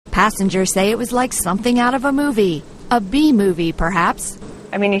Passengers say it was like something out of a movie. A bee movie, perhaps.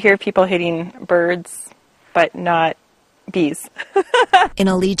 I mean, you hear people hitting birds, but not bees. An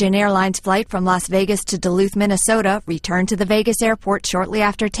Allegiant Airlines flight from Las Vegas to Duluth, Minnesota, returned to the Vegas airport shortly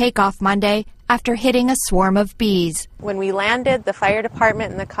after takeoff Monday after hitting a swarm of bees. When we landed, the fire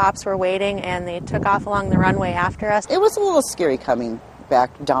department and the cops were waiting, and they took off along the runway after us. It was a little scary coming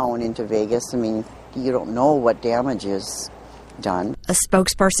back down into Vegas. I mean, you don't know what damage is done. A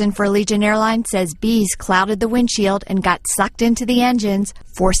spokesperson for Allegiant Airlines says bees clouded the windshield and got sucked into the engines,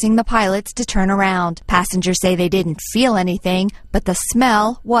 forcing the pilots to turn around. Passengers say they didn't feel anything, but the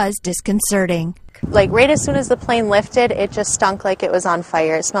smell was disconcerting. Like right as soon as the plane lifted, it just stunk like it was on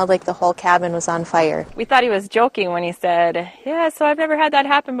fire. It smelled like the whole cabin was on fire. We thought he was joking when he said, yeah, so I've never had that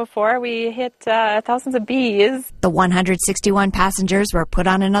happen before. We hit thousands of bees. The 161 passengers were put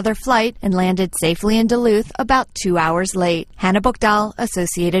on another flight and landed safely in Duluth about 2 hours late. Hannah Buchdahl,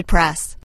 Associated Press.